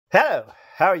Hello,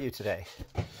 how are you today?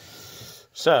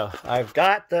 So, I've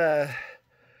got the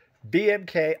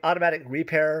BMK automatic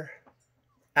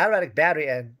battery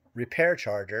and repair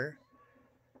charger.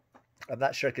 I'm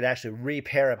not sure it could actually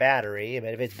repair a battery. I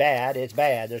mean, if it's bad, it's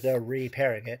bad. There's no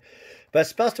repairing it. But it's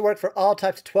supposed to work for all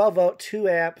types of 12 volt, 2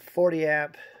 amp, 40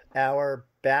 amp hour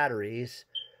batteries,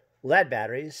 lead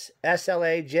batteries,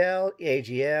 SLA gel,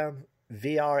 AGM,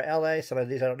 VRLA, some of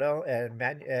these I don't know,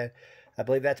 and I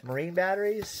believe that's marine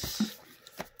batteries.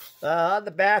 On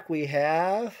the back we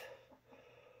have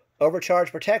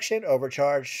overcharge protection,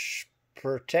 overcurrent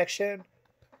protection,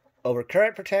 over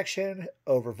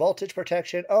voltage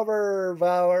protection,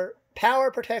 over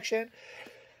power protection,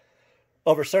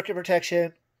 over circuit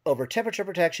protection, over temperature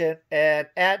protection, and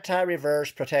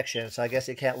anti-reverse protection. So I guess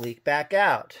it can't leak back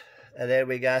out. And then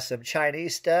we got some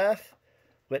Chinese stuff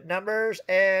with numbers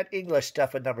and English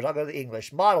stuff with numbers. I'll go to the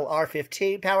English. Model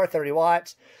R15, power 30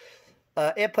 watts.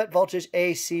 Input voltage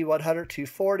AC 100 to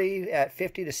 40 at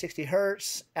 50 to 60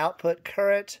 hertz. Output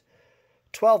current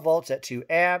 12 volts at 2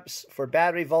 amps. For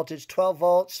battery voltage, 12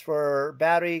 volts. For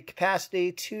battery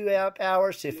capacity, 2 amp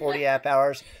hours to 40 amp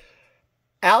hours.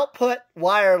 Output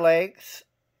wire length,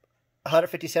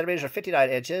 150 centimeters or 59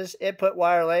 inches. Input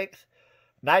wire length,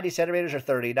 90 centimeters or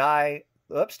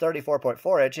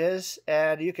 34.4 inches.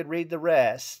 And you can read the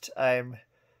rest. I'm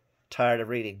tired of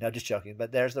reading. No, just joking,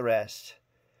 but there's the rest.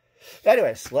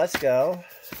 Anyways, let's go.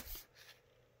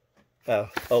 Oh,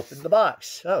 open the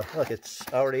box. Oh, look, it's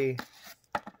already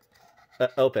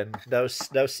open. No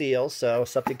seals, so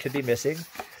something could be missing.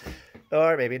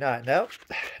 Or maybe not. Nope.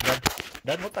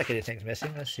 Doesn't look like anything's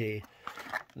missing. Let's see.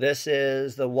 This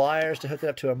is the wires to hook it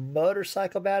up to a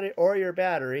motorcycle battery or your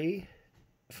battery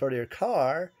for your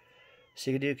car. So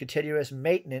you can do continuous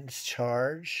maintenance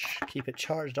charge. Keep it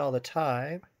charged all the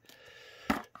time.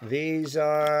 These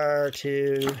are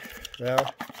to,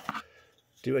 well,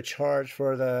 do a charge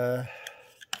for the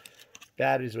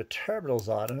batteries with terminals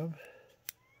on them.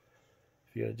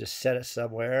 If you just set it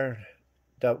somewhere,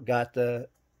 don't got the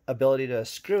ability to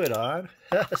screw it on.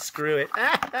 Screw it.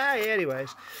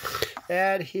 Anyways.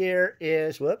 And here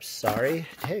is, whoops, sorry.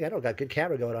 Hey, I don't got good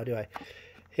camera going on, do I?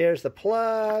 Here's the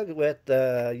plug with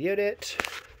the unit.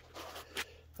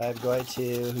 I'm going to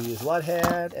use one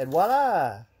hand, and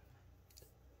voila!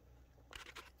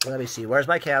 Let me see, where's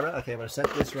my camera? Okay, I'm going to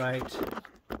set this right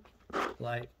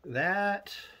like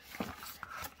that.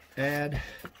 And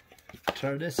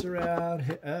turn this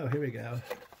around. Oh, here we go.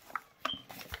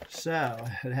 So,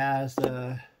 it has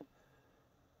the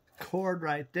cord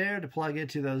right there to plug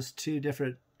into those two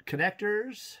different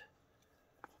connectors.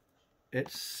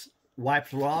 It's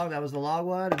wiped wrong. That was the long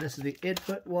one. And this is the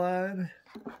input one.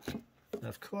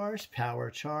 Of course, power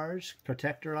charge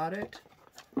protector on it.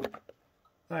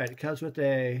 All right, it comes with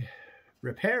a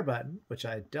repair button, which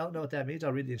I don't know what that means.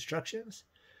 I'll read the instructions.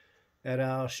 And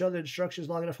I'll show the instructions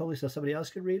long enough, hopefully, so somebody else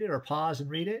can read it or pause and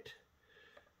read it.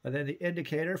 And then the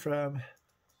indicator from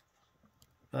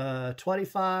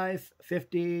 25,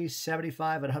 50,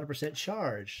 75, and 100%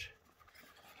 charge.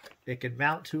 It can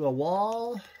mount to a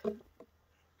wall,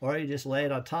 or you just lay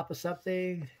it on top of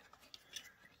something.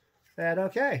 And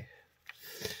okay.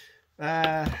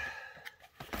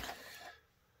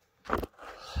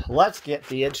 Let's get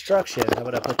the instructions. I'm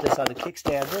going to put this on the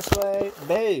kickstand this way.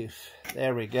 Move.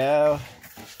 There we go.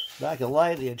 I can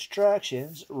lay the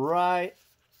instructions right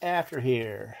after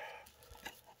here.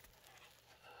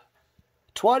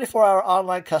 24-hour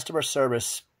online customer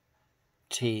service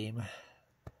team.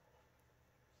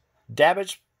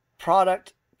 Damaged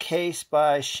product case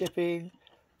by shipping.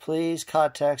 Please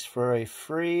contact for a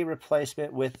free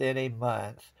replacement within a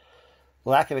month.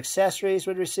 Lack of accessories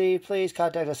when received, please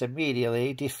contact us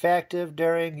immediately. Defective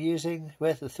during using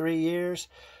with the 3 years,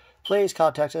 please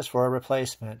contact us for a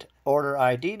replacement. Order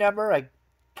ID number, I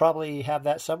probably have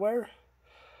that somewhere,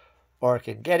 or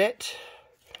can get it.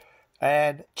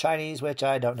 And Chinese, which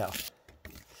I don't know.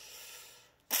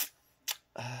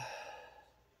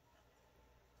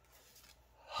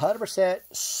 100%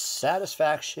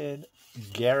 satisfaction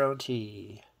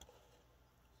guarantee.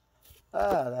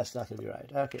 That's not going to be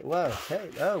right. Okay, whoa, hey,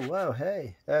 oh, whoa,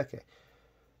 hey. Okay.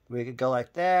 We could go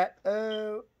like that.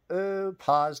 Oh,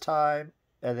 pause time.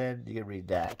 And then you can read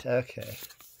that. Okay.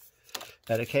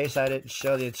 And in case I didn't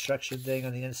show the instruction thing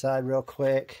on the inside real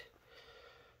quick.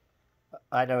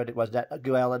 I know it wasn't that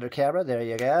well under camera. There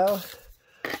you go.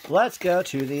 Let's go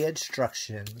to the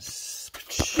instructions.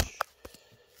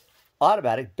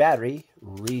 Automatic battery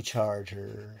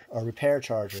recharger or repair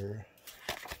charger.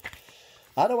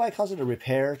 I don't know why it calls it a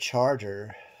repair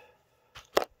charger.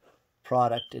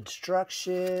 Product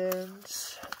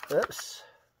instructions. Oops.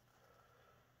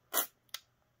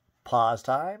 Pause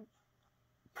time.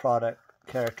 Product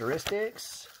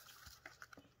characteristics.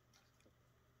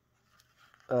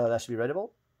 That should be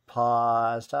readable.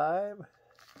 Pause time.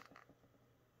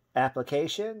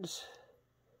 Applications.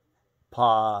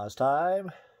 Pause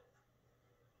time.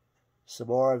 Some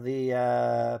more of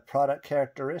the product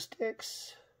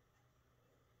characteristics.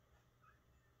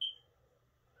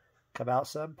 Come out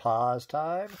some. Pause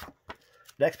time.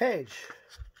 Next page.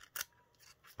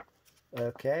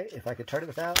 Okay, if I could turn it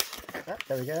without... Oh,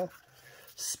 there we go.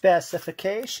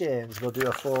 Specifications. We'll do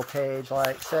a full page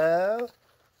like so.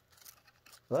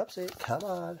 Whoopsie. Come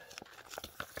on.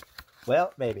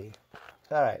 Well, maybe.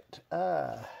 All right.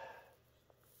 All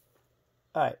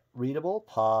right. Readable.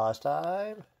 Pause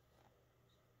time.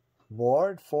 More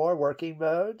and 4 working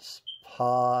modes.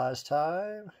 Pause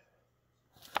time.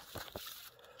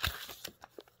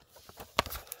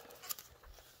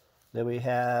 Then we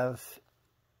have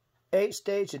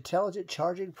 8-stage intelligent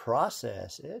charging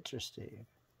process. Interesting.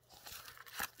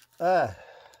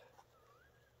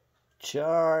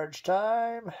 Charge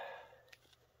time.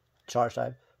 Charge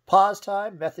time. Pause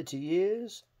time. Method to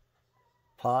use.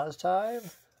 Pause time.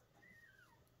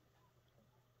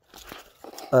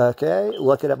 Okay,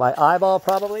 looking at my eyeball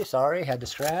probably. Sorry, had to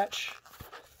scratch.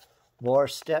 More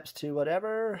steps to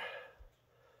whatever.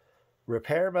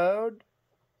 Repair mode.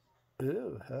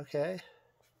 Ooh, okay.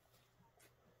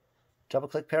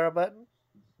 Double-click power button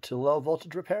to low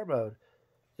voltage repair mode.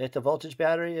 If the voltage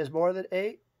battery is more than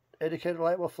 8, indicator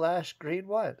light will flash green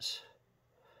once.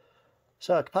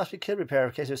 So it possibly could repair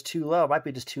in case it's too low. It might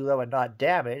be just too low and not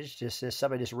damaged. Just if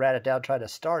somebody just ran it down trying to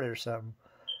start it or something.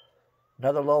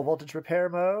 Another low voltage repair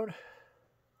mode.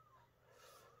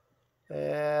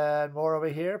 And more over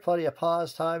here. Plenty of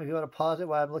pause time if you want to pause it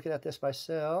while I'm looking at this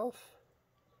myself.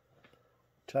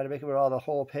 Try to make it where all the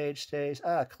whole page stays.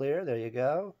 Clear. There you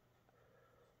go.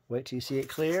 Wait till you see it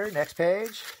clear. Next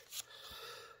page.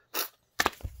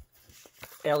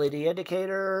 LED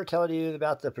indicator telling you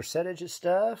about the percentage of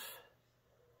stuff.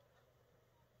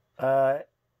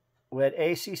 When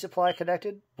AC supply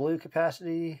connected, blue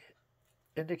capacity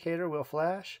indicator will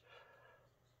flash.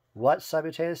 What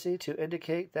simultaneously to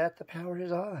indicate that the power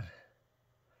is on.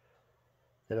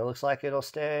 Then it looks like it'll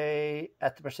stay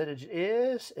at the percentage it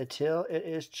is until it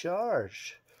is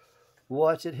charged.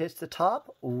 Once it hits the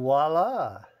top,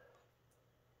 voila.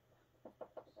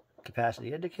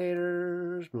 Capacity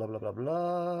indicators, blah, blah, blah,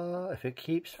 blah. If it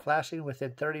keeps flashing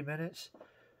within 30 minutes,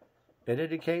 it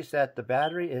indicates that the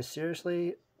battery is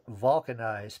seriously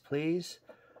vulcanized. Please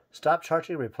stop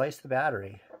charging and replace the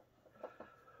battery.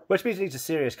 Which means it needs a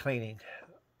serious cleaning.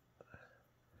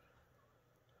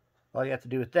 All you have to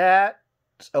do with that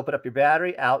is open up your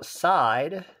battery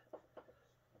outside.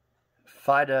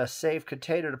 Find a safe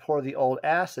container to pour the old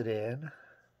acid in.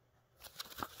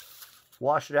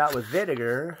 Wash it out with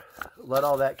vinegar. Let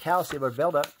all that calcium or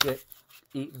buildup get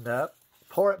eaten up.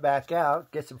 Pour it back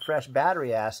out. Get some fresh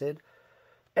battery acid.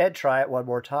 And try it one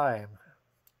more time.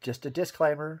 Just a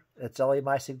disclaimer. It's only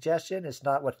my suggestion. It's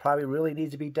not what probably really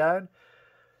needs to be done.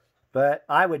 But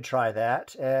I would try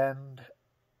that. And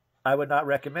I would not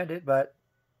recommend it. But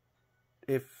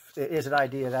if it is an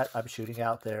idea that I'm shooting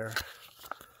out there.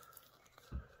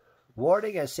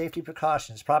 Warning and safety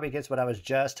precautions. Probably against what I was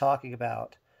just talking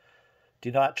about. Do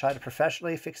not try to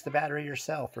professionally fix the battery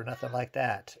yourself or nothing like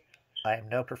that. I am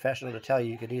no professional to tell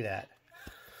you can do that.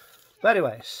 But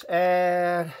anyways,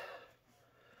 and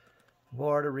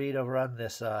more to read over on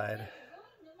this side.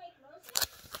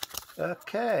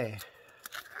 Okay.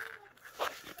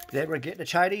 Then we're getting to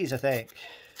Chinese, I think.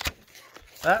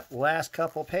 Last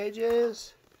couple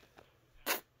pages.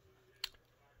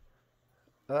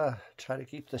 Try to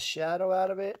keep the shadow out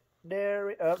of it. There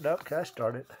we... Oh, no, gosh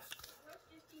darn it.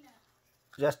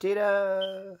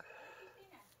 Justina.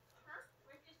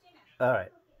 All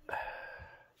right.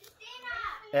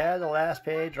 And the last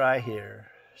page right here.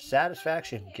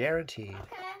 Satisfaction guaranteed.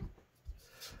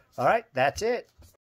 All right, that's it.